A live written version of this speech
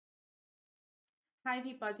Hi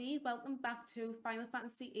everybody, welcome back to Final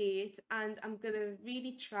Fantasy VIII, and I'm gonna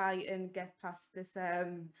really try and get past this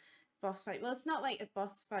boss fight. Well, it's not like a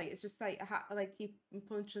boss fight, it's just like I had to like keep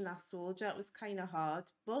punching that soldier. It was kind of hard,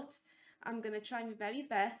 but I'm gonna try my very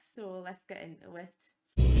best, so let's get into it.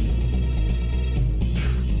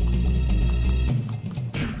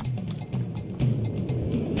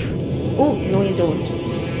 Oh, no you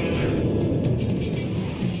don't.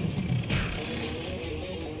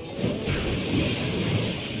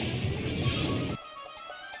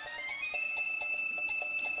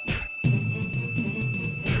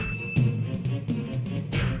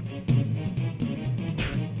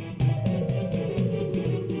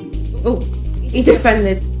 Oh, he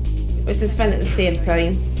defended. We defended at the same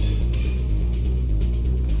time.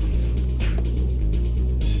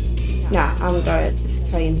 Nah, I'm good this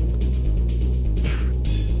time.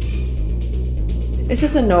 This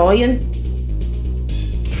is annoying.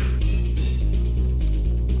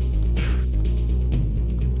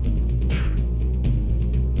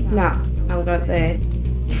 Nah, I'm good there.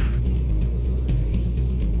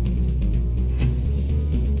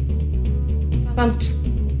 I'm just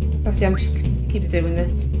keep doing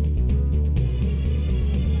it.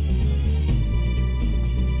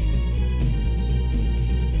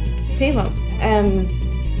 Tell you what,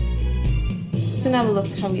 you can have a look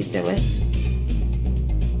how you do it.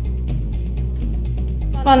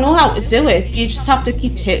 Well, I know how to do it, you just have to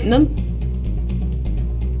keep hitting them.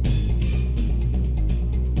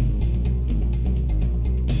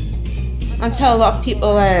 I tell a lot of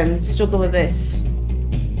people struggle with this.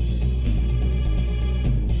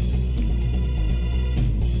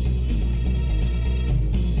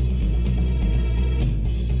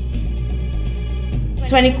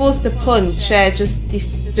 So when he goes to punch,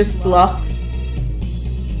 just block.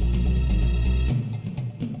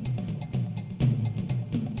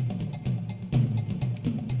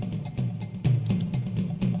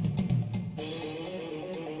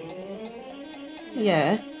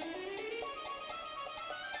 Yeah.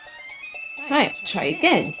 Right, try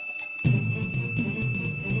again.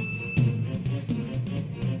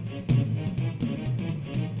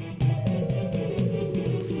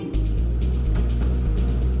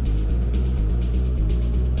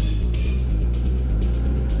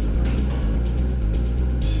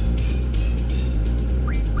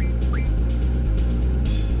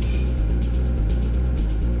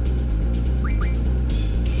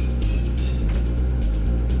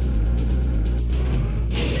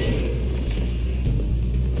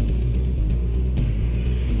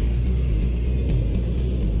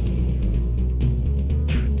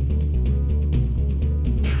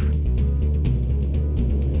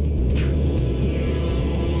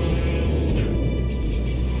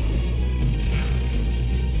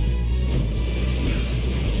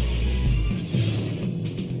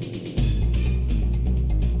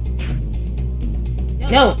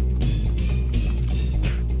 No.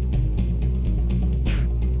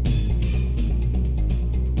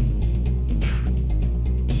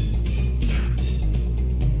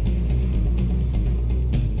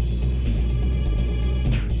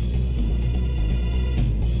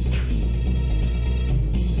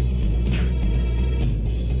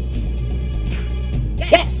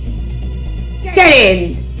 Yes! Get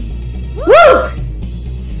in! Woo!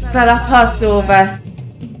 Now that part's over.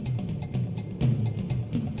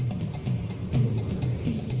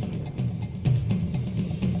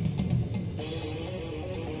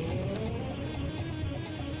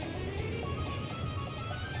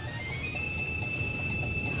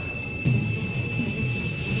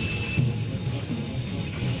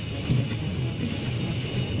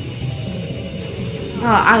 Oh,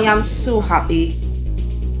 I am so happy.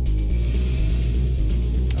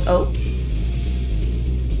 Oh.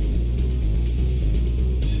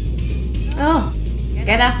 Oh.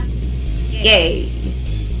 Get up. Yay.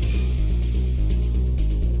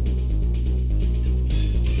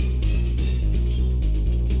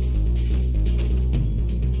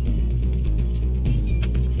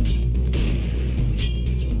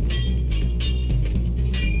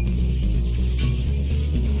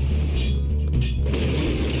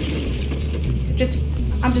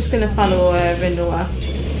 I'm just gonna follow Renoa.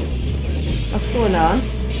 What's going on?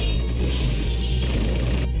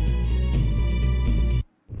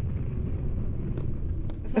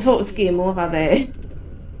 I thought it was game over there.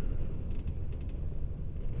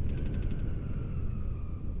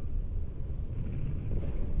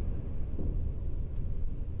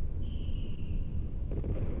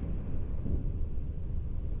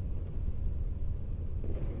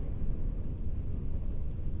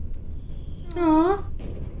 Aww.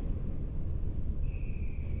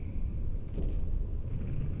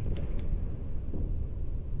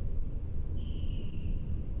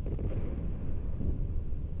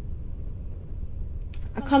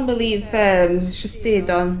 can't believe she stayed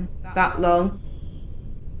on that long.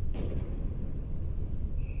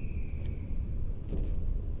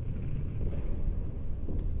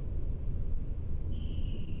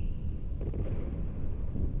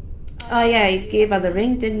 Oh yeah, he gave her the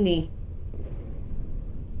ring, didn't he?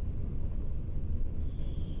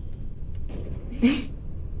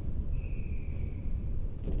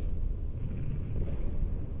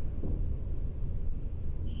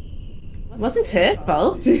 It wasn't her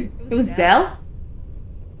fault. It was Zell.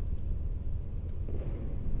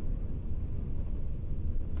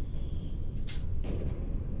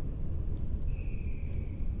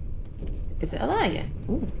 Is it a lion?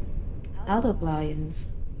 Ooh, I love lions.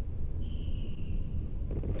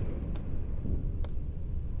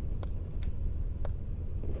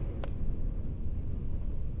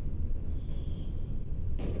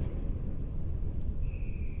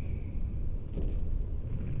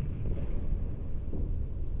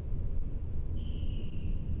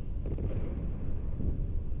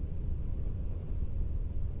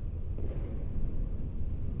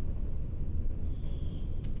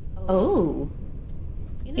 Oh.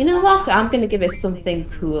 You know what? I'm gonna give it something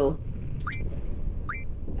cool.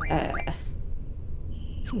 I'm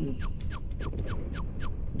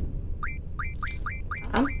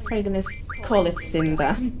probably gonna call it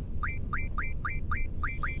Simba.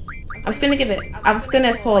 I was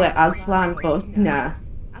gonna call it Aslan, but nah.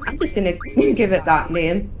 I'm just gonna give it that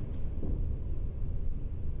name.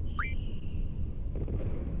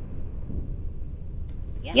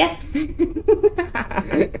 Yep.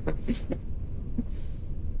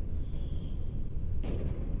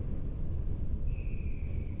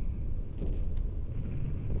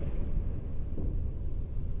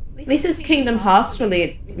 This is Kingdom Hearts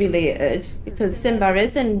related because Simba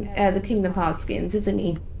is in the Kingdom Hearts games, isn't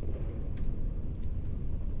he?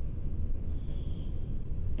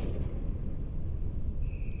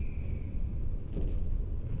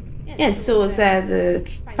 Yeah, so is the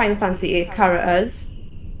Final Fantasy VIII characters.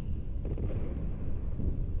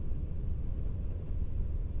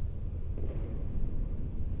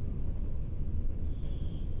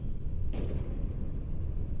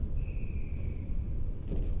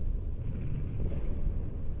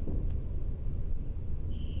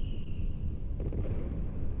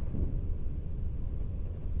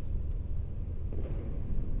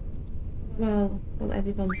 Well,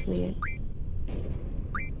 everyone's weird.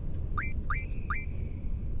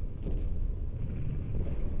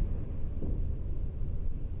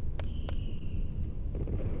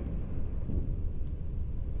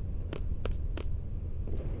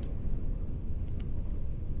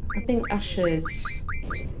 I think I should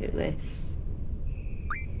do this.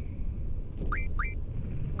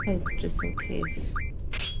 Oh, just in case.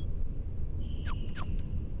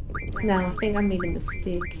 No, I think I made a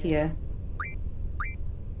mistake here.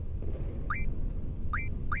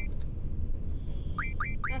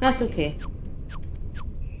 That's okay.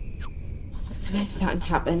 That's the best that can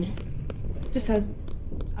happen. Just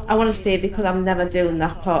I want to say because I'm never doing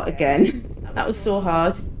that part again. That was so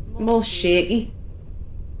hard. I'm all shaky.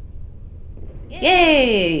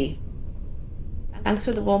 Yay! Thanks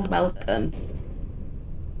for the warm welcome.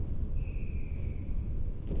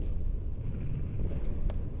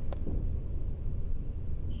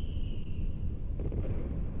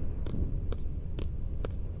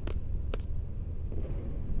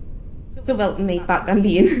 For welcoming me back, I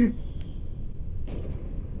mean.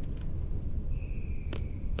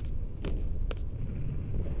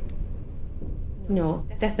 No,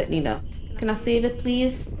 definitely not. Can I save it,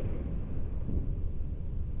 please?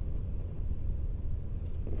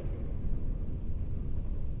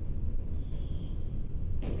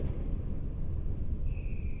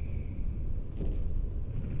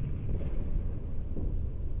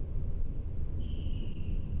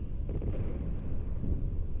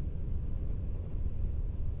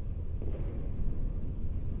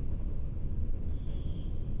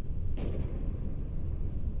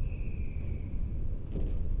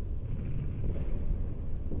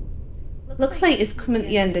 Looks like it's coming at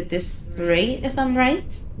the end of this 3, if I'm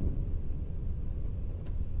right.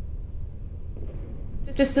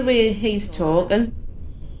 Just the way he's talking.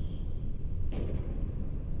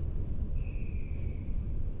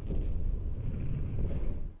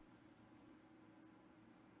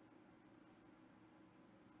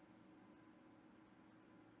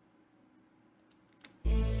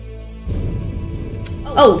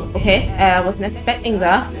 Oh, okay. I wasn't expecting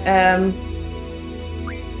that.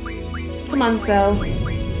 Come on, Cell.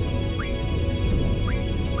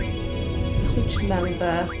 Switch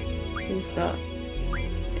member. Who's got?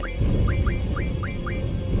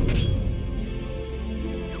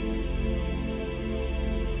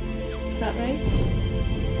 that right?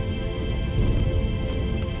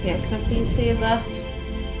 Yeah, can I please save that?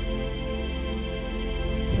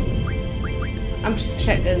 I'm just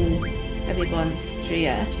checking everyone's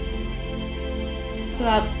GF.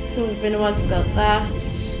 So Renoir's got that.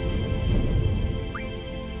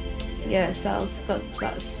 Yeah, Sal's got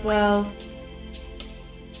that as well.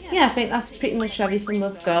 Yeah, I think that's pretty much everything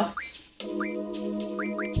we've got.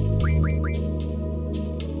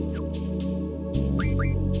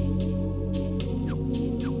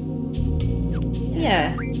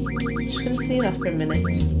 Yeah, just gonna see that for a minute.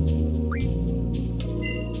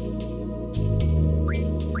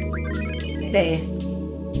 There.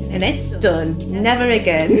 And it's done. Never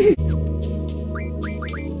again.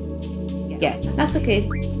 Yeah, that's okay.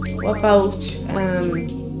 What about,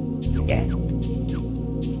 yeah.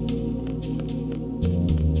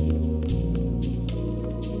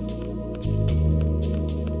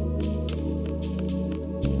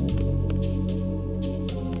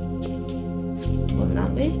 Going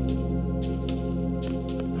that way.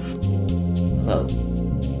 Whoa.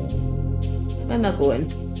 Where am I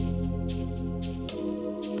going?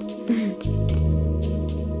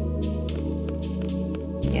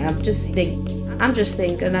 Yeah, I'm just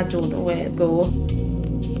thinking I don't know where to go.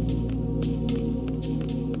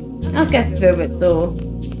 I'll get through it though.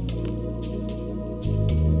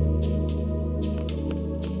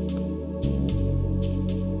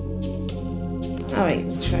 Alright,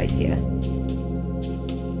 we'll try here.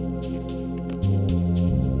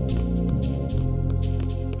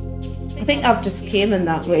 I think I've just came in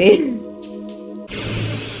that way.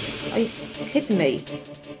 Are you kidding me?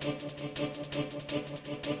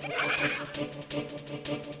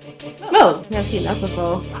 Oh, I've seen that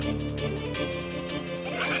before.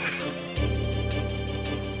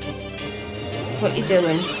 What you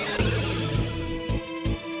doing?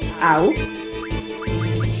 Ow.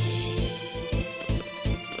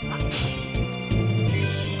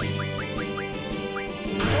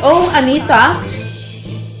 Oh, I need that.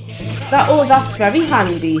 Oh, that's very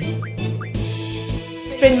handy.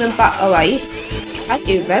 Let's bring them back alive. Thank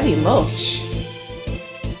you very much.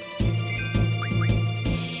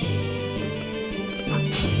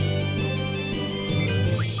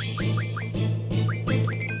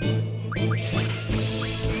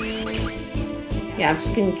 Yeah, I'm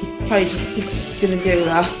just gonna probably keep gonna do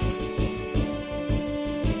that.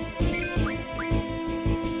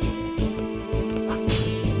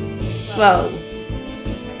 Well,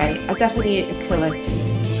 right, I definitely need to kill it.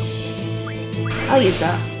 I'll use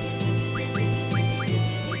that.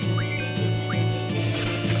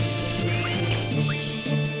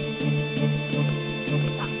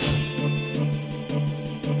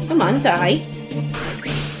 Come on, die.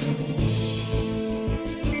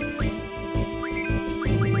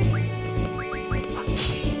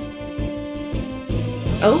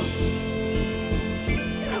 Oh.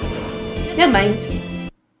 Never mind.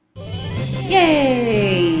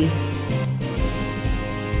 Yay!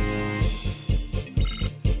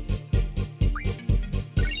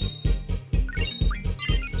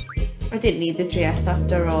 I didn't need the GF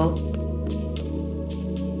after all.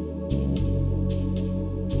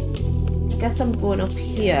 I guess I'm going up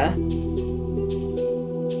here.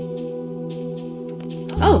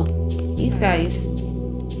 Oh, these guys.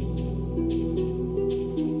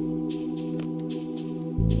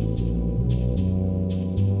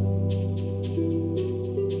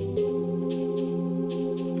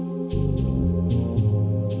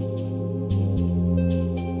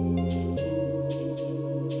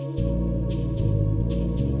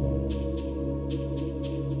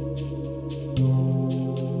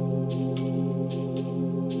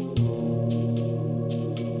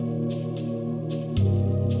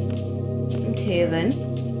 Okay then.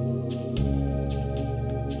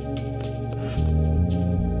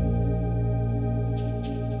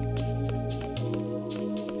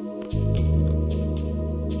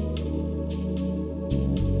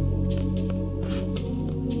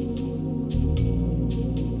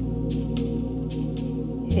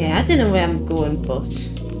 Yeah, I don't know where I'm going, but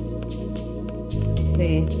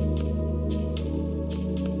okay.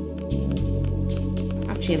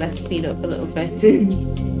 Actually, let's speed up a little bit.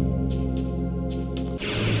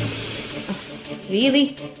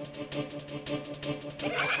 Really?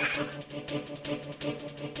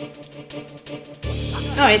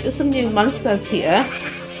 Alright, there's some new monsters here.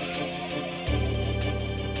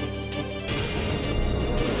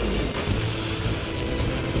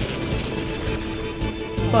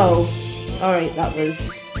 Whoa. Alright, that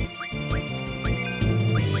was...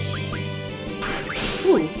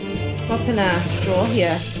 Ooh, what can I draw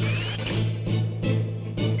here?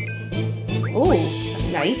 Oh,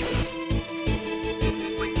 nice.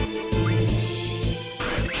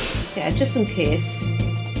 just in case.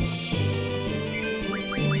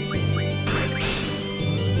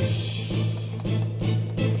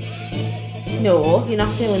 No, you're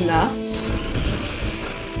not doing that.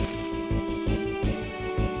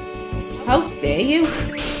 How dare you?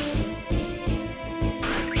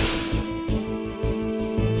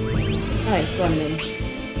 Alright, go on then.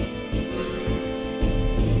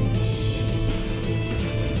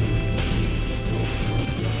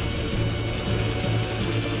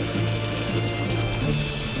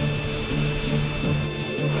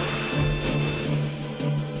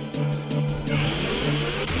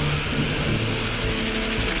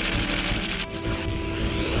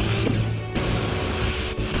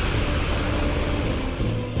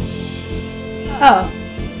 Oh,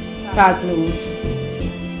 bad move.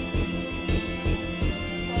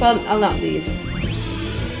 Well, I'll not leave.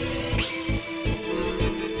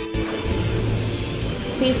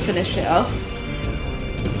 Please finish it off.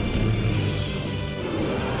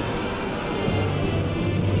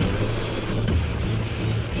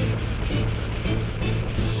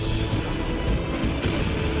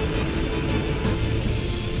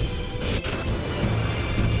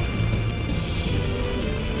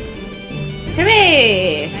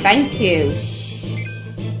 Hooray! Thank you.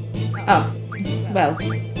 Oh, well.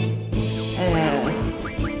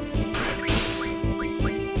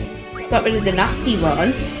 Got rid of the nasty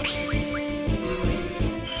one.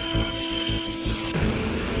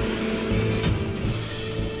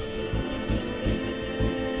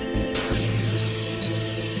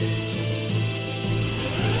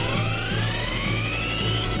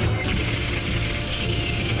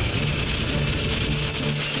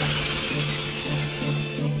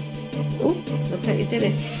 Oh, looks like you did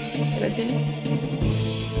it. Did I do it?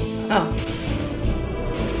 Oh.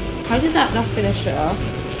 How did that not finish it off?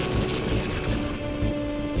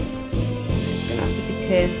 Gonna have to be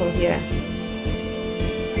careful here.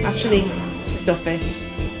 Actually, stuff it.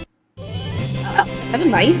 Oh, never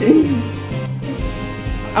mind.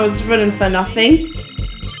 I was running for nothing.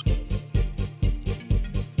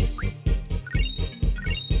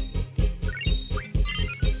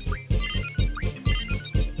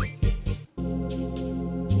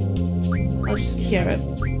 I'll just cure it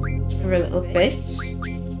for a little bit.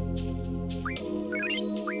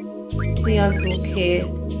 Leon's okay.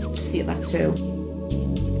 Just see that too.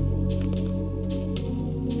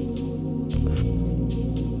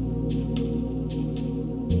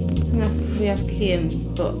 Yes, we have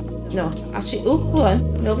Kim, but no. Actually, oh, go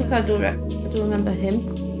on. No, because I don't remember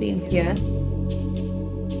him being here.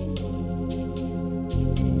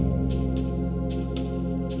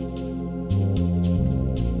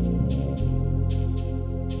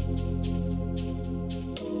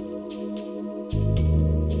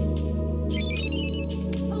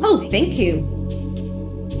 Oh, thank you.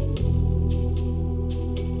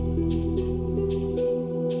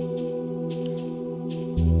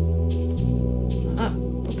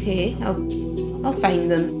 Okay, I'll find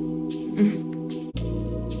them.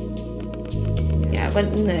 Yeah, I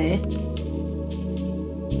went in there.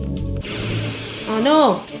 Oh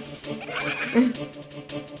no!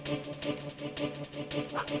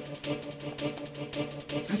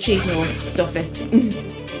 Actually, no, stop it.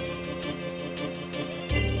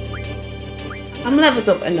 I'm leveled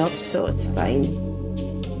up enough, so it's fine.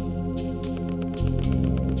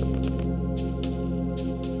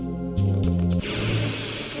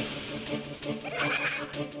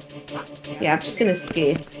 Yeah, I'm just gonna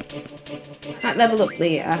escape. Can't level up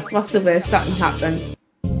later. What's the worst that can happen?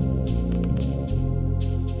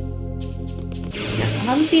 Yeah, I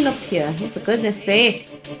haven't been up here, oh, for goodness sake.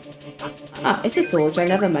 Ah, it's a soldier,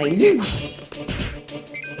 never mind.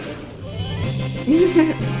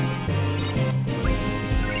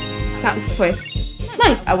 That was quick.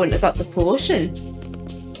 No, I wouldn't have got the potion.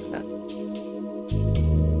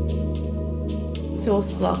 So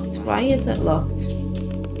it's locked. Why is it locked?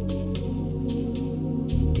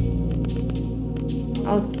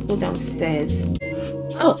 I'll go downstairs.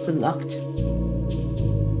 Oh, it's unlocked.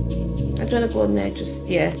 I don't want to go in there just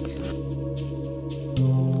yet.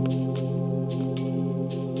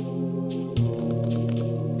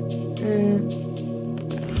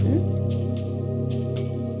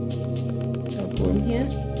 I'll go in here.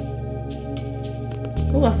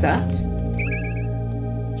 Oh, what's that?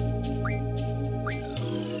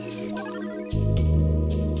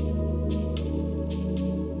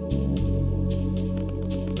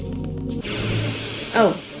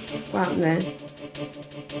 Oh, what happened there?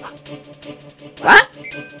 What?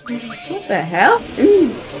 What the hell?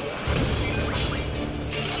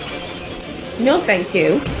 No, thank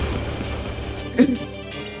you.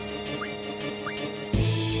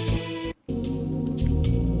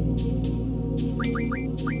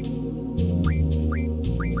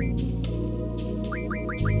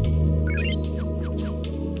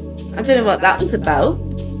 I don't know what that was about.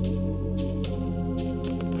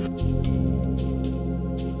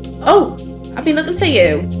 Oh, I've been looking for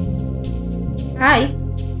you. Hi.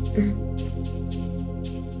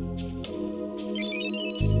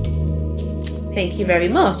 Thank you very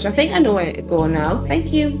much. I think I know where to go now.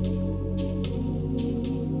 Thank you.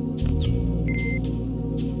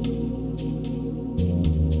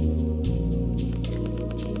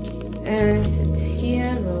 It's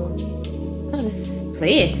here or... Oh, this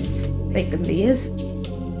place. Like the maze.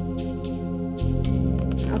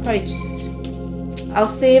 I'll probably just... I'll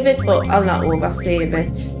save it, but I'll not over-save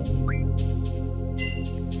it.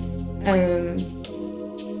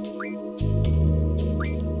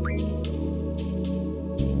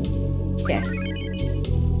 Yeah.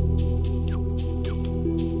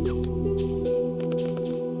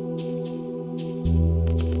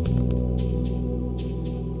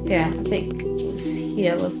 Yeah, I think it was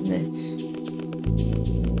here, wasn't it?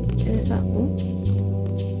 And if that one.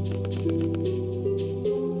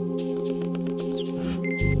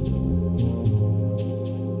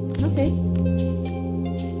 Okay.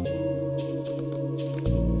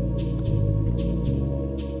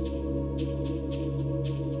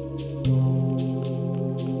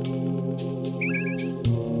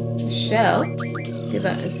 Shell? Give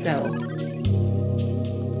that a cell.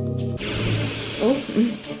 Oh.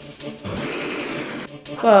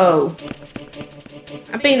 Whoa.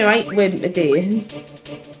 I've been alright with my day.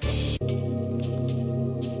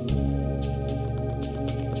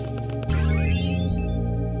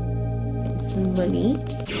 Get some money.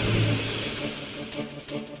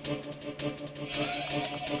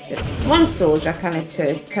 One soldier kind of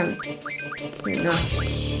turd, can't not.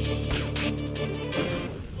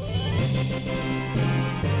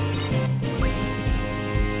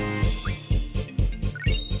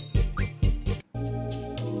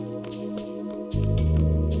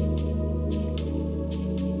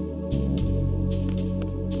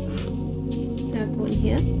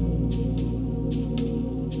 Here.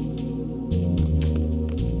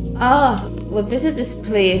 Oh, we visited this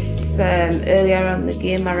place earlier on in the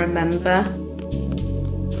game, I remember.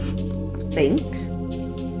 I think.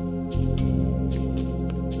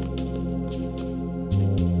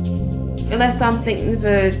 Unless I'm thinking of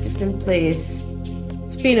a different place.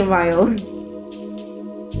 It's been a while.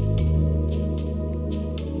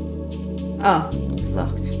 Oh, it's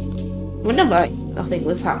locked. I wonder why nothing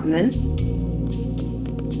was happening.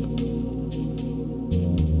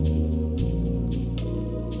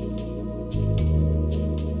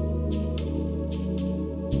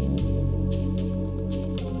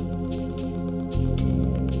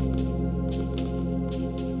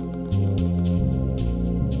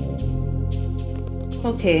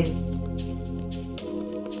 Okay.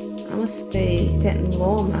 I must be getting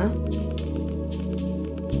warmer.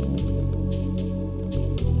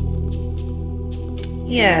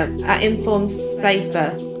 Yeah, I informed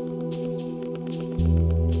Seifer.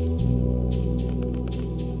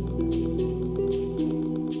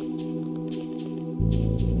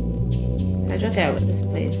 How do I get out of this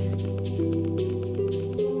place?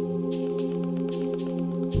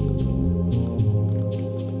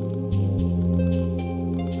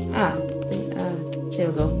 Ah, there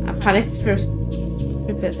we go. I panicked for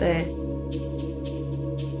a bit there.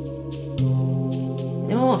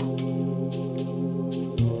 No.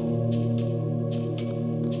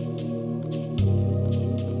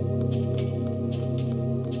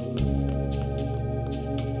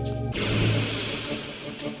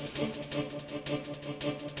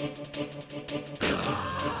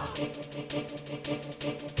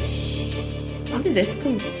 How did this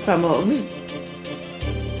come from us?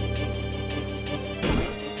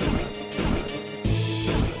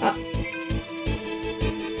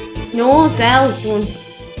 No, Zell, don't.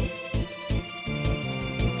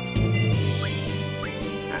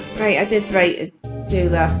 Right, I did right to do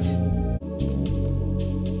that.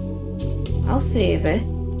 I'll save it.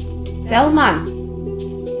 Zell, man.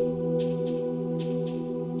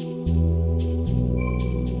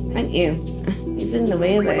 Thank you. He's in the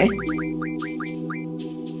way there.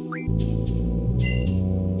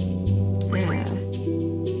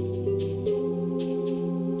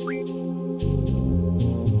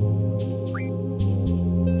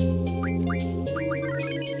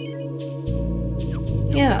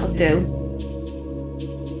 Yeah, that'll do.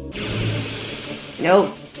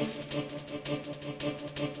 Nope.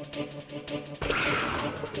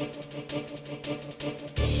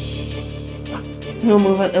 We'll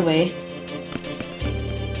move out the way.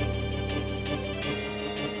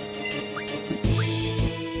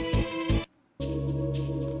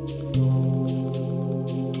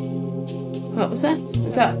 What was that?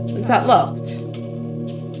 Is that locked?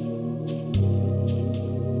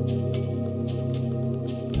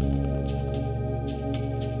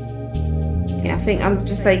 Yeah, I think I'm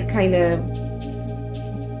just like kind of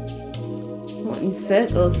wanting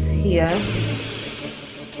circles here.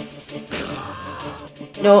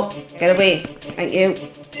 No, get away. Thank you.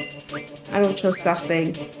 I don't trust that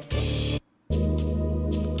thing.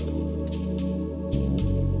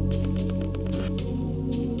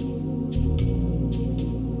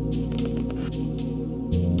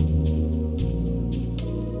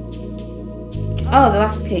 Oh, the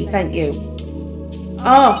last key, thank you.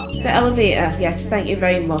 Oh, the elevator. Yes, thank you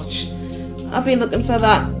very much. I've been looking for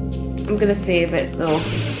that. I'm gonna save it though.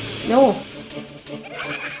 No.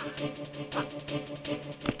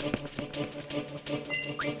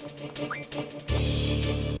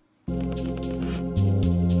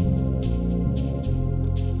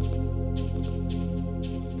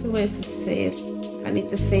 So where's the save? I need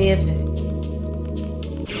to save.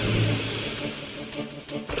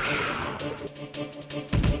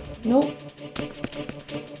 Nope.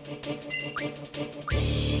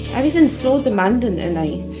 Everything's so demanding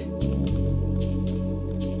tonight.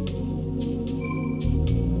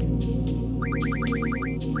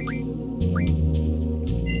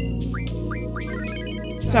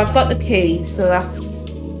 So I've got the key, so that's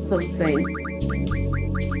something.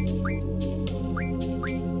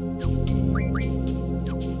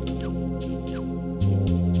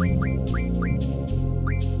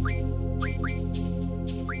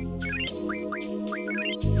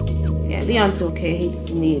 Leon's okay, he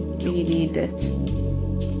doesn't really need it.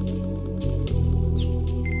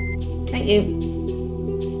 Thank you.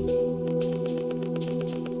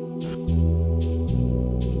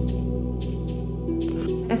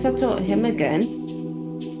 Guess I talk to him again.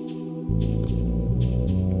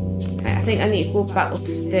 I think I need to go back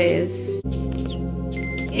upstairs.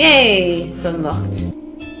 Yay! It's unlocked.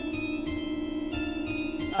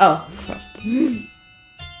 Oh, crap.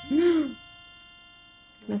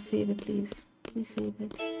 Can I save it, please? Let me save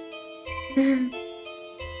it.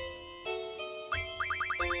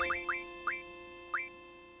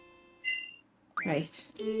 Right.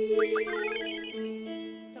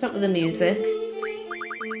 Stop with the music.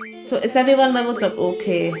 So is everyone leveled up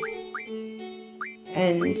okay?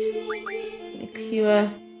 And cure.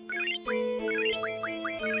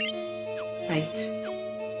 Right.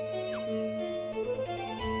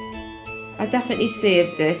 I definitely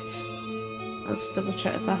saved it. I'll just double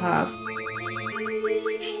check if I have.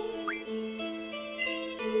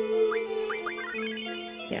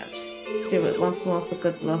 Yeah, just do it once more for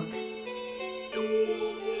good luck.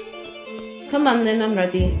 Come on then, I'm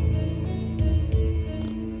ready.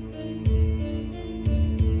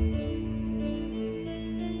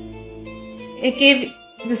 It gave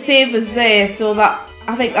the save was there, so that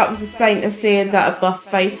I think that was a sign to say that a boss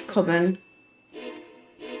fight's coming.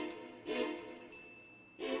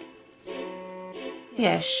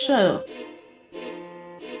 Yeah, shut up.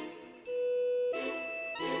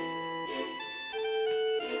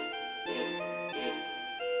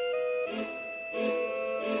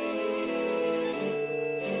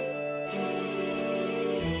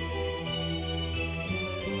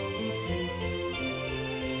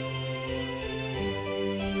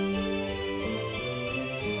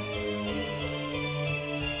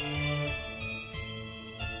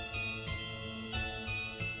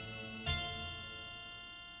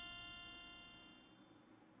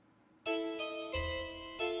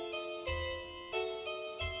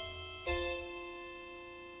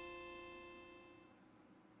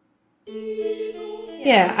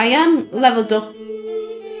 Yeah, I am leveled up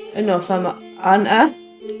enough. I'm on her.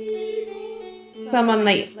 I'm on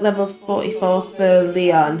like level 44 for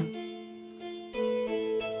Leon.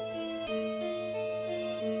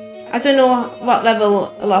 I don't know what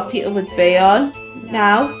level a lot of people would be on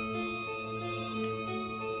now.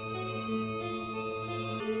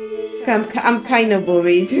 I'm kind of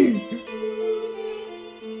worried.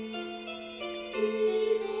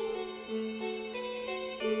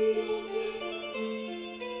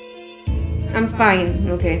 I'm fine.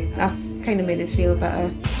 Okay, that's kind of made us feel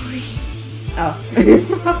better. Oh,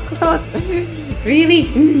 oh God, really?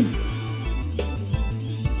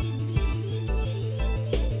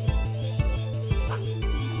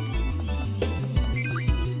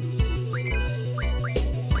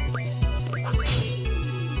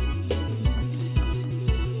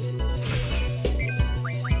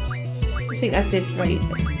 I think I did right.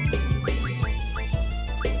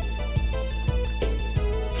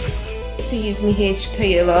 To use me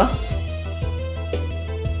HP a lot.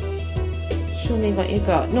 Show me what you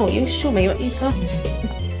got. No, you show me what you got.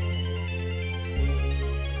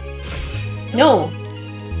 No!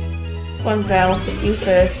 Go on, Zell. You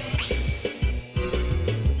first.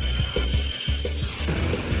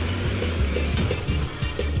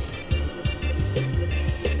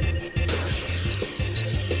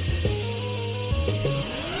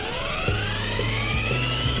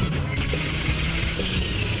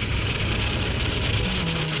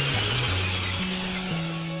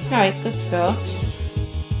 Right, good start.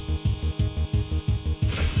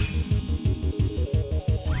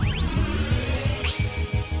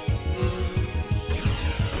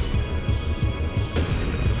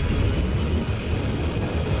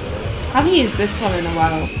 I haven't used this one in a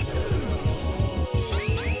while.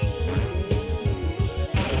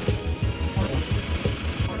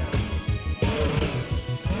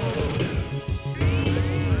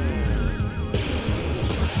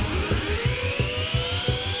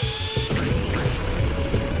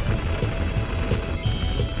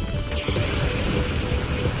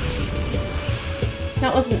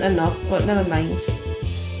 That wasn't enough, but never mind.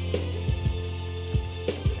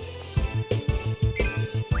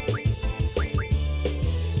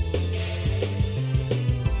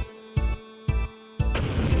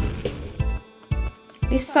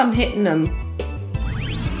 At least I'm hitting them.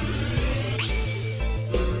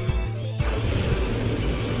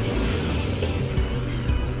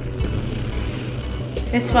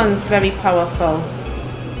 This one's very powerful.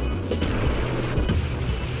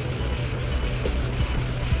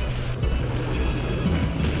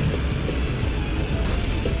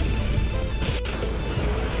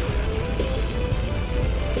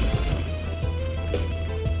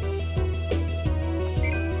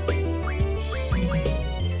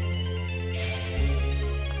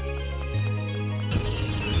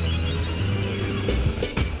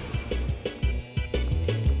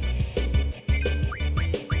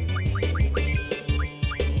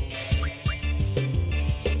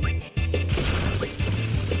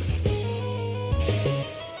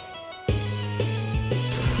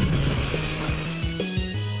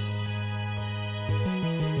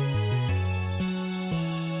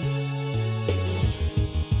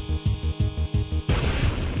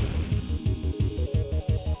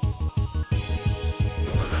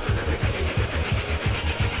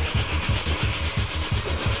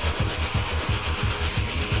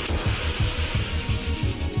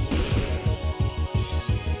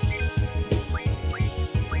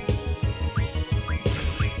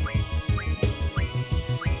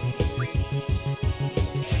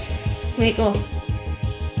 There you go.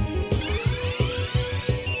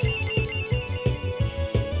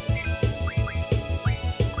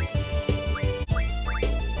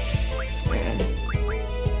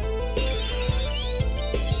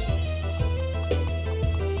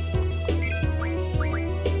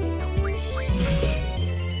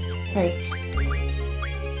 Right.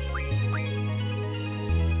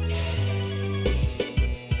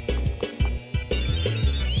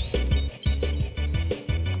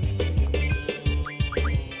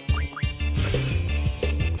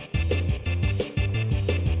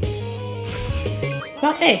 That's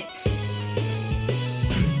about it.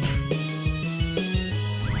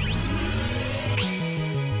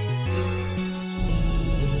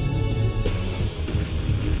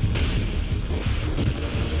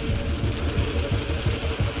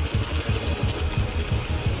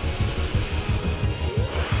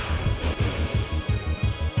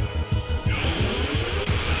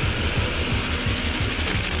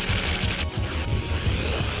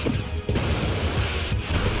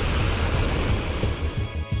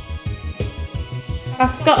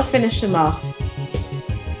 I've got to finish them off.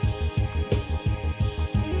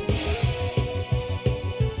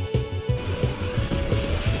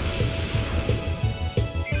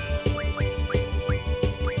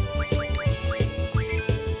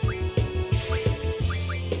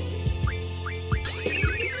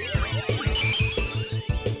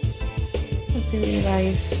 I didn't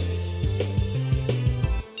realise.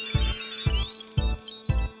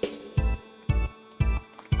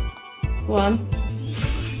 Go on.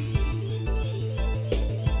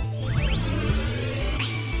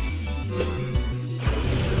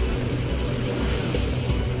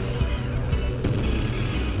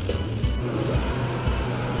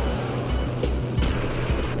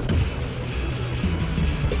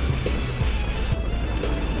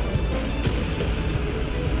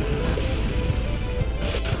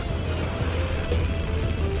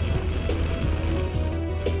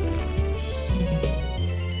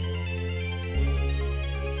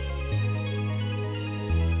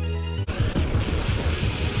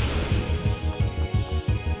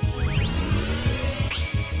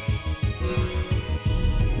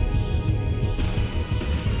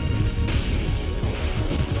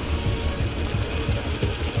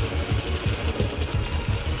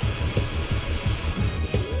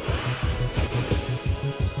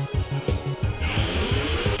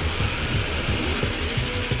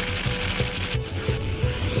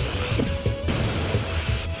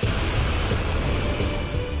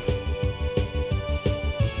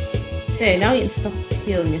 There, now you can stop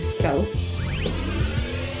healing yourself.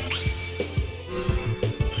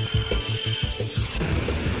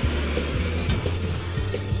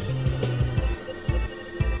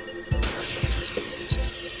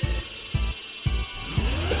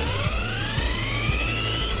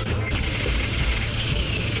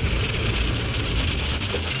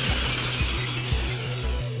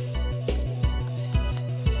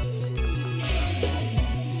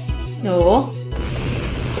 No.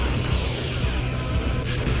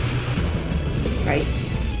 Right.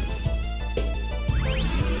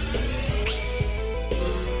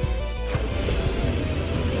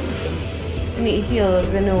 I need to heal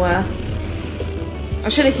Renoa. I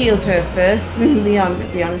should have healed her first, Leon, to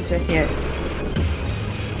be honest with you.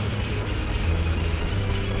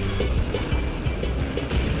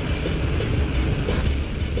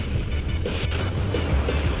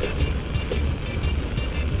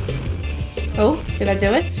 Oh, did I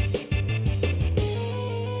do it?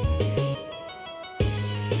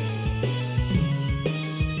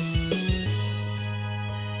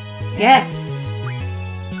 Yes.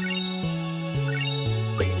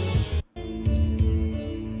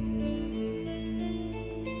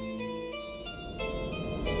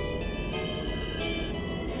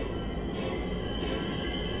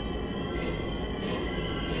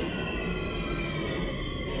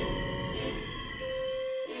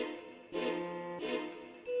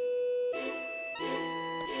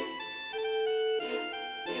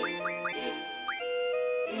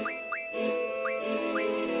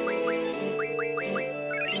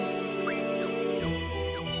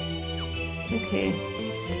 Okay.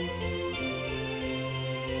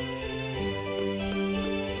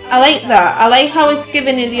 I like that. I like how it's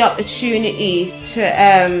giving you the opportunity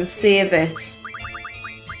to save it.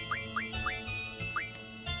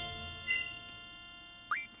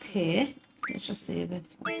 Okay, let's just save it.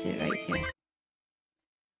 Let's see it right here.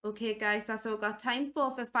 Okay guys, that's all got time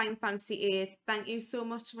for Final Fantasy VIII. Thank you so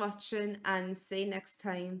much for watching and see you next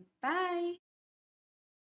time. Bye!